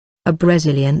a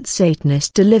Brazilian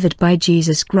Satanist delivered by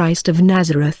Jesus Christ of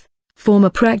Nazareth, former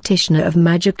practitioner of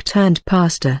magic turned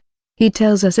pastor. He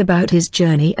tells us about his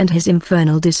journey and his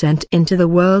infernal descent into the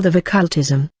world of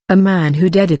occultism, a man who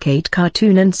dedicate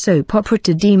cartoon and soap opera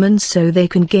to demons so they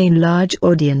can gain large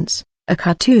audience. A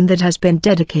cartoon that has been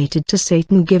dedicated to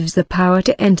Satan gives the power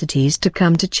to entities to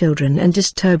come to children and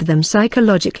disturb them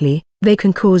psychologically. They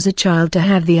can cause a child to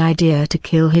have the idea to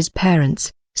kill his parents.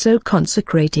 So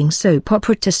consecrating soap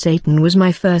opera to Satan was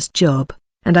my first job,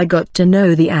 and I got to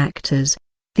know the actors.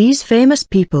 These famous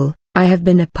people. I have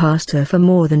been a pastor for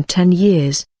more than 10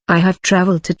 years. I have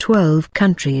traveled to 12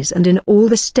 countries and in all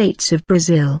the states of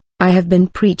Brazil. I have been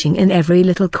preaching in every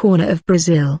little corner of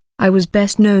Brazil. I was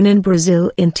best known in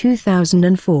Brazil in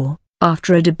 2004,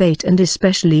 after a debate and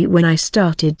especially when I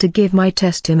started to give my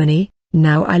testimony.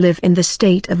 Now I live in the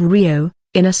state of Rio,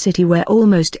 in a city where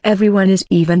almost everyone is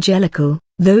evangelical.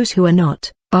 Those who are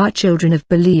not, are children of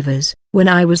believers. When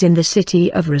I was in the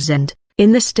city of Resende,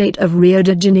 in the state of Rio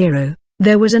de Janeiro,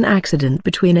 there was an accident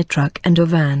between a truck and a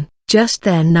van. Just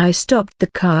then I stopped the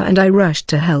car and I rushed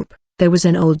to help. There was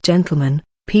an old gentleman,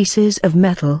 pieces of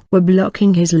metal were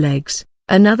blocking his legs,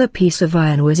 another piece of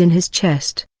iron was in his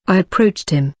chest. I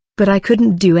approached him, but I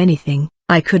couldn't do anything.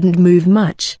 I couldn't move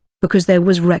much, because there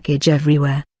was wreckage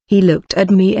everywhere. He looked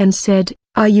at me and said,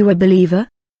 "Are you a believer?"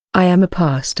 "I am a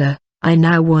pastor. I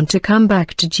now want to come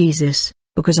back to Jesus,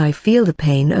 because I feel the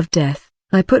pain of death."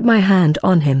 I put my hand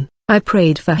on him. I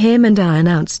prayed for him and I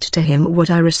announced to him what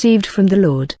I received from the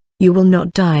Lord. "You will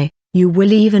not die, you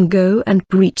will even go and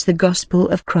preach the gospel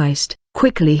of Christ."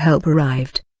 Quickly help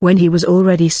arrived. When he was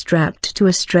already strapped to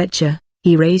a stretcher,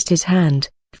 he raised his hand,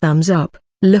 thumbs up,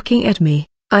 looking at me.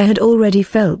 I had already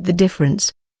felt the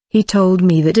difference. He told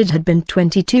me that it had been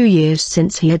 22 years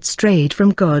since he had strayed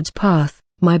from God's path.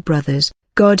 My brothers,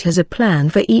 God has a plan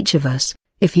for each of us.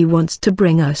 If He wants to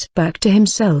bring us back to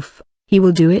Himself, He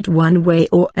will do it one way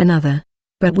or another.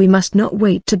 But we must not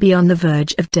wait to be on the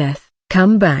verge of death.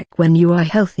 Come back when you are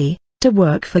healthy, to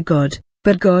work for God.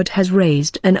 But God has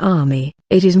raised an army.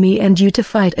 It is me and you to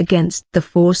fight against the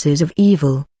forces of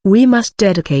evil. We must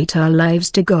dedicate our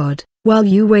lives to God. While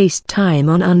you waste time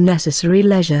on unnecessary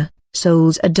leisure,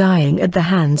 souls are dying at the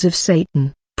hands of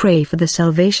Satan. Pray for the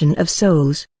salvation of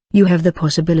souls. You have the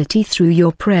possibility through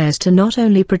your prayers to not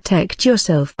only protect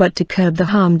yourself but to curb the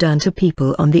harm done to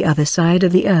people on the other side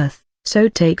of the earth. So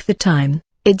take the time.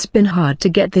 It's been hard to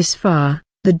get this far.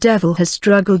 The devil has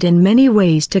struggled in many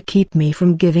ways to keep me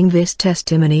from giving this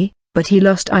testimony, but he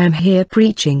lost. I am here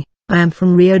preaching. I am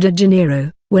from Rio de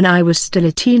Janeiro. When I was still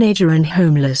a teenager and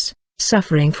homeless,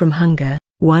 suffering from hunger,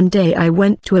 one day I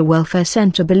went to a welfare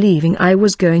center believing I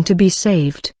was going to be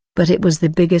saved, but it was the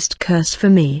biggest curse for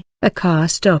me. A car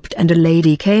stopped and a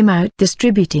lady came out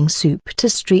distributing soup to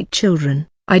street children.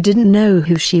 I didn't know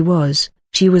who she was.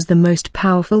 She was the most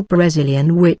powerful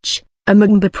Brazilian witch, a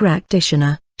Macumba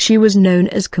practitioner. She was known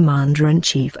as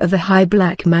Commander-in-Chief of the High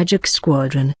Black Magic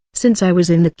Squadron. Since I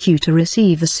was in the queue to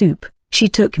receive the soup, she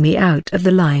took me out of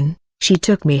the line. She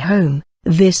took me home.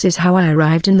 This is how I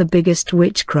arrived in the biggest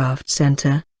witchcraft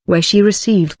center, where she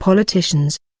received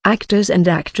politicians, actors and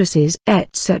actresses,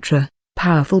 etc.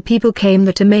 Powerful people came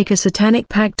there to make a satanic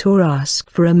pact or ask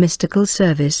for a mystical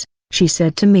service. She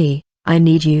said to me, "I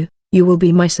need you, you will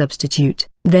be my substitute."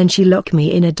 Then she locked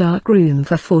me in a dark room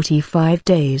for 45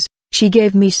 days. She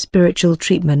gave me spiritual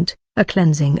treatment, a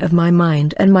cleansing of my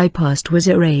mind, and my past was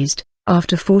erased.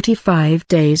 After 45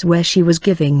 days where she was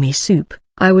giving me soup,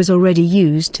 I was already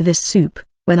used to this soup.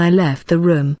 When I left the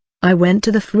room, I went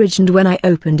to the fridge and when I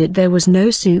opened it there was no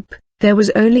soup, there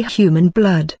was only human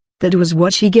blood. That was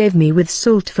what she gave me with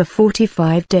salt for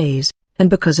 45 days,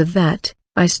 and because of that,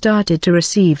 I started to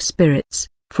receive spirits.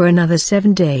 For another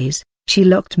 7 days, she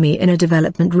locked me in a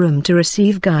development room to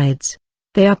receive guides.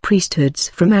 They are priesthoods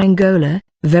from Angola,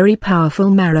 very powerful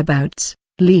marabouts,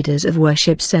 leaders of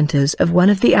worship centers of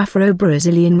one of the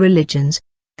Afro-Brazilian religions.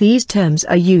 These terms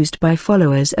are used by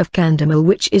followers of Candomblé,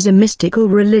 which is a mystical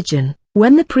religion.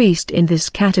 When the priest in this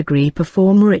category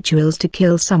perform rituals to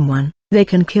kill someone, they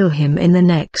can kill him in the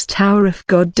next hour if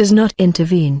God does not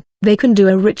intervene. They can do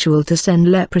a ritual to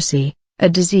send leprosy, a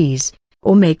disease,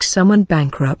 or make someone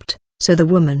bankrupt. So the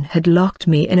woman had locked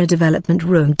me in a development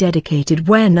room dedicated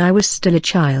when I was still a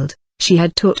child. She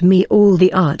had taught me all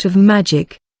the art of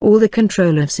magic, all the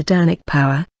control of satanic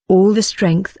power, all the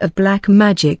strength of black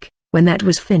magic. When that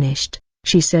was finished,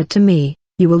 she said to me,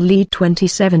 "You will lead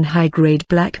 27 high-grade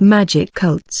black magic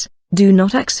cults. Do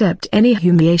not accept any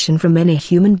humiliation from any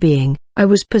human being." I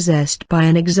was possessed by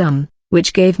an exum,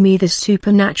 which gave me this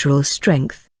supernatural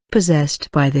strength.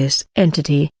 Possessed by this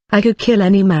entity, I could kill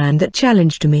any man that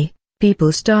challenged me.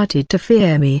 People started to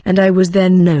fear me, and I was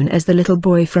then known as the little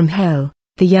boy from hell,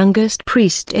 the youngest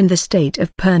priest in the state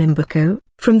of Pernambuco.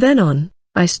 From then on,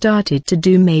 I started to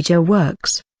do major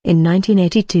works. In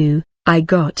 1982, I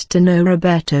got to know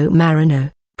Roberto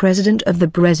Marino, president of the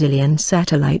Brazilian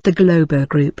satellite The Globo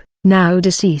Group, now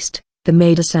deceased. The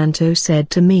Maida Santo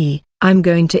said to me, "I'm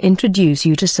going to introduce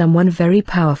you to someone very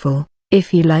powerful.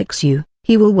 If he likes you,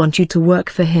 he will want you to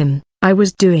work for him." I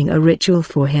was doing a ritual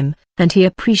for him, and he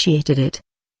appreciated it.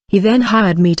 He then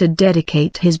hired me to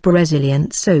dedicate his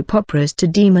Brazilian soap operas to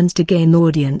demons to gain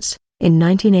audience. In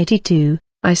 1982,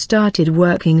 I started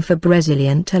working for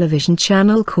Brazilian television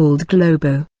channel called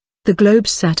Globo. The Globe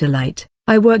satellite.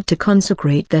 I worked to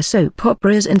consecrate their soap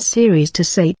operas and series to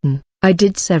Satan. I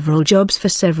did several jobs for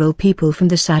several people from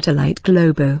the satellite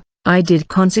Globo. I did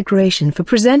consecration for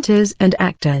presenters and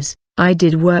actors. I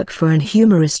did work for an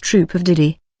humorous troupe of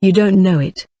Diddy. You don't know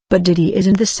it, but Diddy is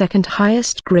in the second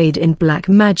highest grade in black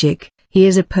magic. He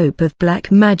is a pope of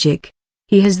black magic.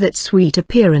 He has that sweet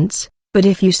appearance, but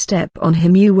if you step on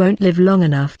him you won't live long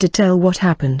enough to tell what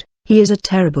happened. He is a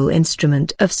terrible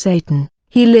instrument of Satan.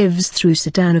 He lives through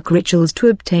satanic rituals to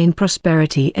obtain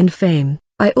prosperity and fame.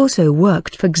 I also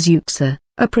worked for Xuxa,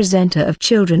 a presenter of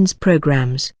children's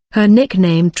programs. Her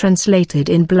nickname translated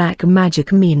in black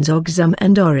magic means Oxum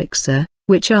and Oryxa,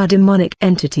 which are demonic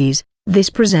entities.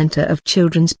 This presenter of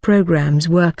children's programs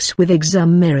works with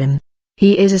Exum Mirim.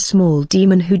 He is a small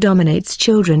demon who dominates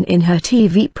children in her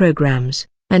TV programs,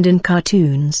 and in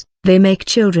cartoons. They make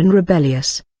children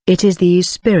rebellious. It is these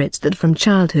spirits that from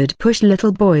childhood push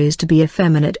little boys to be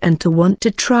effeminate and to want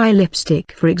to try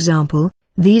lipstick, for example.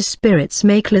 These spirits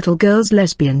make little girls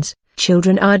lesbians.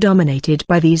 Children are dominated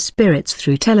by these spirits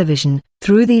through television,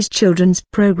 through these children's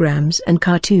programs and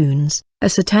cartoons. A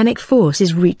satanic force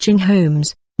is reaching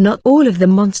homes. Not all of the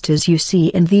monsters you see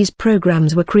in these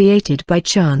programs were created by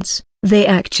chance. They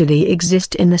actually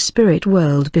exist in the spirit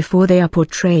world before they are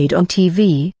portrayed on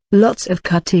TV. Lots of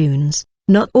cartoons,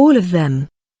 not all of them,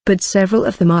 but several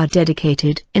of them are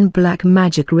dedicated in black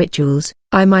magic rituals.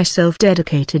 I myself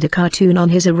dedicated a cartoon on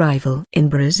his arrival in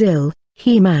Brazil,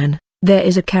 He-Man. There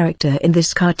is a character in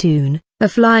this cartoon, a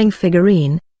flying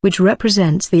figurine, which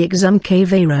represents the Exum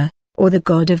Caveira, or the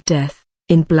god of death,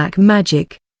 in black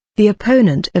magic. The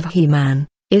opponent of He-Man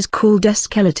is called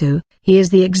Esqueleto. He is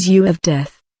the Exu of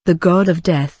death, the god of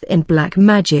death in black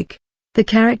magic. The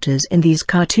characters in these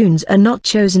cartoons are not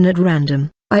chosen at random.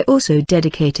 I also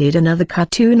dedicated another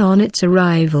cartoon on its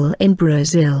arrival in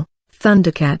Brazil,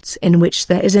 Thundercats, in which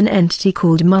there is an entity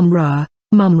called Mum-Ra.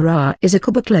 Mum-Ra is a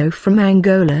caboclo from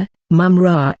Angola.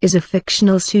 Mum-Ra is a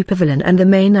fictional supervillain and the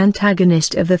main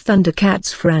antagonist of the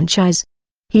Thundercats franchise.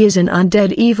 He is an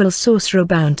undead evil sorcerer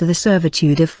bound to the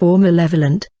servitude of four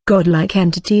malevolent, godlike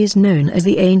entities known as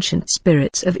the ancient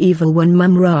spirits of evil. When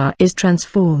Mum-Ra is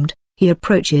transformed, he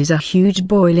approaches a huge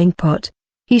boiling pot.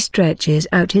 He stretches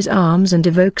out his arms and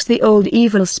evokes the old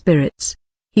evil spirits.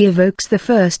 He evokes the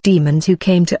first demons who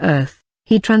came to earth.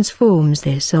 He transforms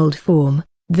this old form,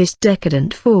 this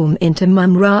decadent form, into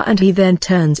Mum-Ra, and he then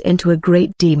turns into a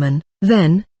great demon.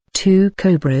 Then, two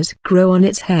cobras grow on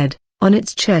its head. On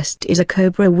its chest is a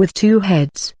cobra with two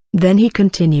heads. Then he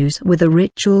continues with a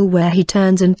ritual where he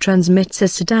turns and transmits a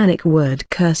satanic word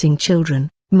cursing children.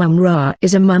 Mum-Ra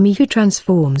is a mummy who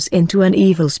transforms into an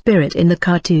evil spirit in the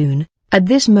cartoon. At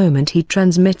this moment he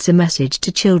transmits a message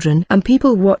to children and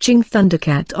people watching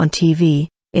Thundercat on TV.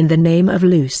 In the name of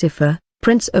Lucifer,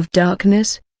 Prince of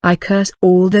Darkness, I curse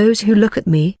all those who look at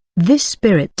me. This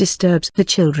spirit disturbs the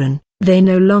children. They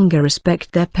no longer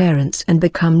respect their parents and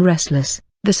become restless.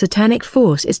 The satanic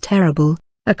force is terrible.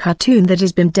 A cartoon that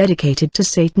has been dedicated to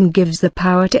Satan gives the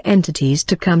power to entities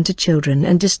to come to children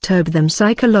and disturb them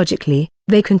psychologically.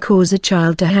 They can cause a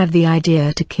child to have the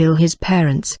idea to kill his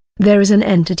parents. There is an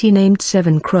entity named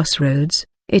Seven Crossroads.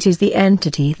 It is the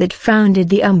entity that founded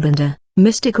the Umbanda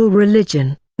mystical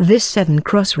religion. This Seven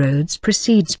Crossroads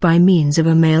proceeds by means of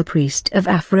a male priest of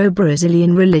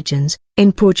Afro-Brazilian religions.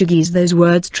 In Portuguese those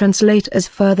words translate as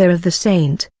Father of the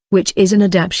Saint, which is an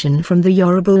adaptation from the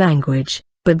Yoruba language,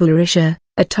 Babarisha,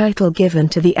 a title given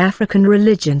to the African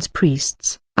religion's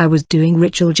priests. I was doing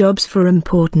ritual jobs for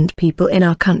important people in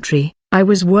our country. I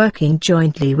was working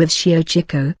jointly with Shio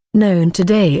Chico, known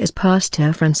today as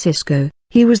Pastor Francisco.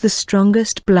 He was the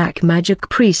strongest black magic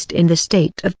priest in the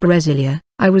state of Brasilia.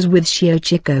 I was with Shio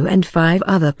Chico and 5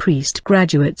 other priest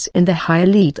graduates in the high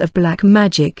elite of black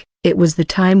magic. It was the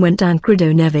time when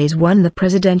Tancredo Neves won the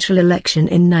presidential election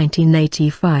in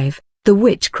 1985. The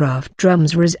witchcraft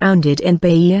drums resounded in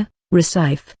Bahia,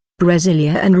 Recife,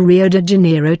 Brasilia and Rio de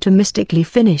Janeiro to mystically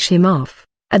finish him off.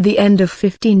 At the end of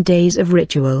 15 days of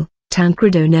ritual,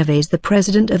 Tancredo Neves, the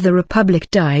President of the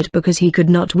Republic, died because he could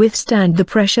not withstand the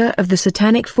pressure of the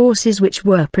satanic forces which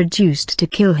were produced to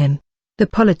kill him. The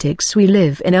politics we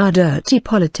live in are dirty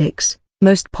politics.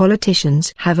 Most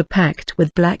politicians have a pact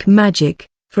with black magic.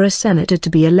 For a senator to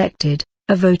be elected,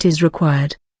 a vote is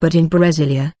required, but in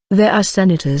Brasilia, there are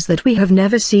senators that we have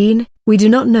never seen, we do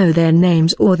not know their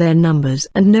names or their numbers,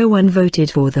 and no one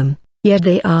voted for them, yet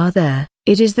they are there.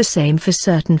 It is the same for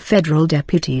certain federal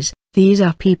deputies. These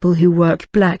are people who work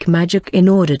black magic in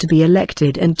order to be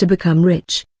elected and to become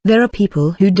rich. There are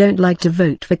people who don't like to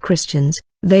vote for Christians.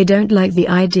 They don't like the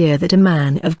idea that a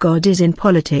man of God is in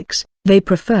politics. They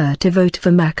prefer to vote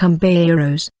for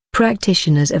macumbeiros,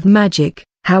 practitioners of magic.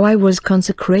 How I was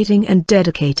consecrating and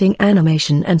dedicating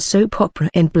animation and soap opera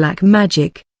in black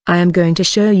magic. I am going to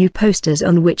show you posters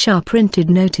on which are printed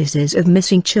notices of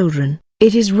missing children.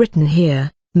 It is written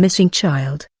here, missing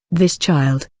child. This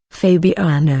child,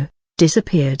 Fabiano,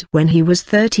 disappeared when he was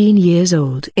 13 years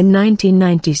old in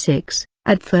 1996.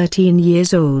 At 13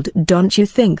 years old, don't you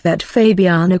think that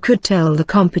Fabiano could tell the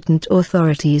competent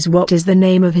authorities what is the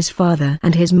name of his father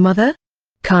and his mother?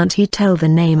 Can't he tell the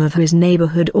name of his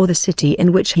neighborhood or the city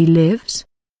in which he lives?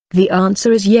 The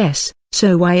answer is yes.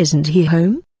 So why isn't he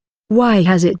home? Why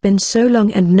has it been so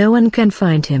long and no one can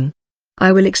find him?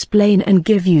 I will explain and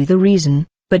give you the reason,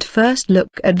 but first look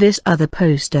at this other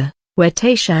poster, where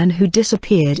Taishan, who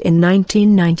disappeared in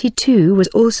 1992, was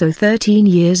also 13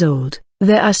 years old.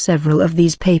 There are several of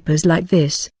these papers like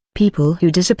this, people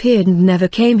who disappeared and never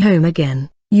came home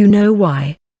again. You know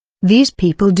why? These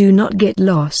people do not get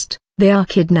lost. They are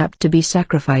kidnapped to be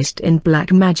sacrificed in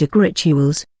black magic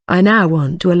rituals. I now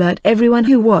want to alert everyone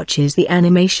who watches the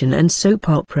animation and soap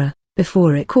opera.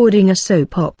 Before recording a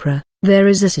soap opera, there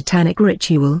is a satanic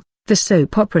ritual. The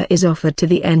soap opera is offered to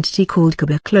the entity called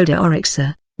Caboclo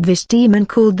Oryxa. This demon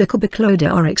called the Caboclo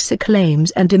Oryxa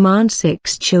claims and demands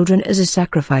 6 children as a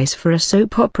sacrifice for a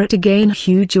soap opera to gain a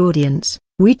huge audience.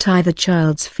 We tie the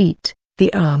child's feet,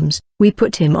 the arms, we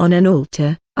put him on an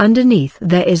altar. Underneath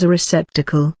there is a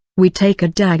receptacle. We take a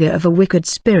dagger of a wicked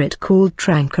spirit called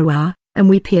Tranquewa, and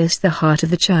we pierce the heart of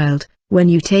the child. When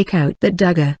you take out that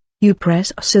dagger, you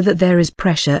press so that there is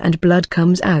pressure and blood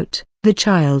comes out. The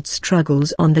child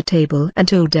struggles on the table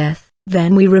until death.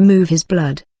 Then we remove his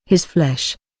blood, his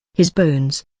flesh, his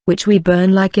bones, which we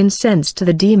burn like incense to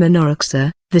the demon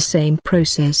Oryxa. The same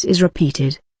process is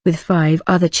repeated, with 5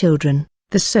 other children.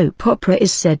 The soap opera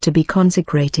is said to be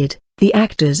consecrated. The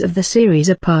actors of the series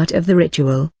are part of the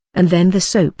ritual. And then the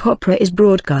soap opera is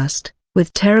broadcast,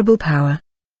 with terrible power.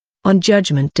 On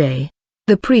Judgment Day,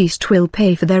 the priest will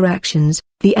pay for their actions.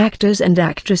 The actors and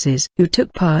actresses who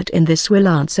took part in this will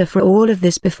answer for all of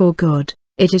this before God.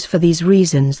 It is for these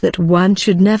reasons that one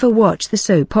should never watch the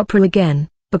soap opera again,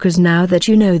 because now that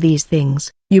you know these things,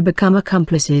 you become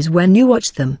accomplices when you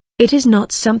watch them. It is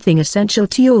not something essential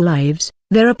to your lives.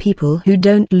 There are people who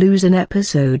don't lose an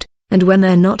episode, and when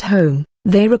they're not home,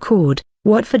 they record.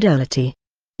 What fidelity!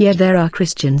 Yet there are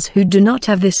Christians who do not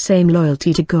have this same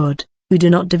loyalty to God, who do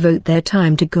not devote their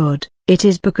time to God. It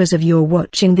is because of your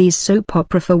watching these soap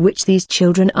opera for which these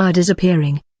children are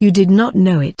disappearing. You did not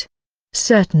know it.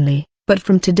 Certainly, but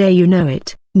from today you know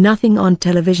it. Nothing on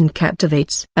television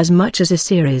captivates as much as a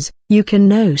series. You can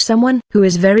know someone who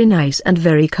is very nice and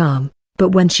very calm, but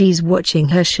when she's watching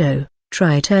her show,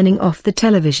 try turning off the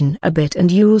television a bit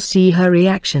and you'll see her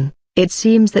reaction. It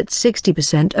seems that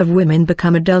 60% of women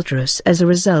become adulterous as a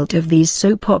result of these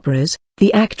soap operas.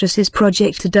 The actresses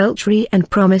project adultery and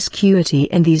promiscuity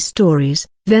in these stories.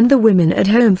 Then the women at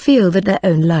home feel that their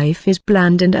own life is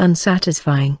bland and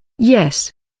unsatisfying.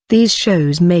 Yes, these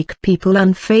shows make people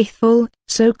unfaithful,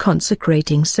 so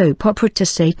consecrating soap opera to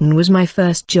Satan was my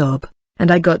first job, and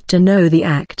I got to know the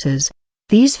actors.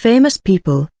 These famous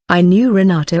people. I knew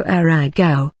Renato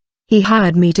Aragao. He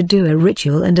hired me to do a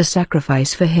ritual and a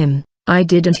sacrifice for him. I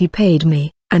did, and he paid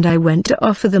me, and I went to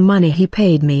offer the money he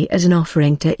paid me as an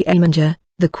offering to Iemanjá,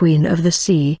 the Queen of the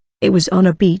Sea. It was on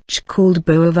a beach called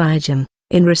Boa Viagem,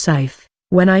 in Recife.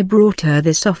 When I brought her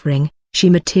this offering, she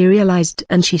materialized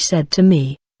and she said to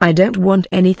me, "I don't want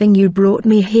anything, you brought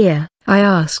me here." I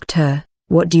asked her,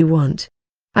 "What do you want?"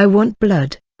 "I want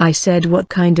blood." I said, "What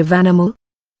kind of animal?"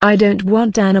 "I don't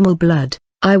want animal blood,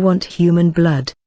 I want human blood."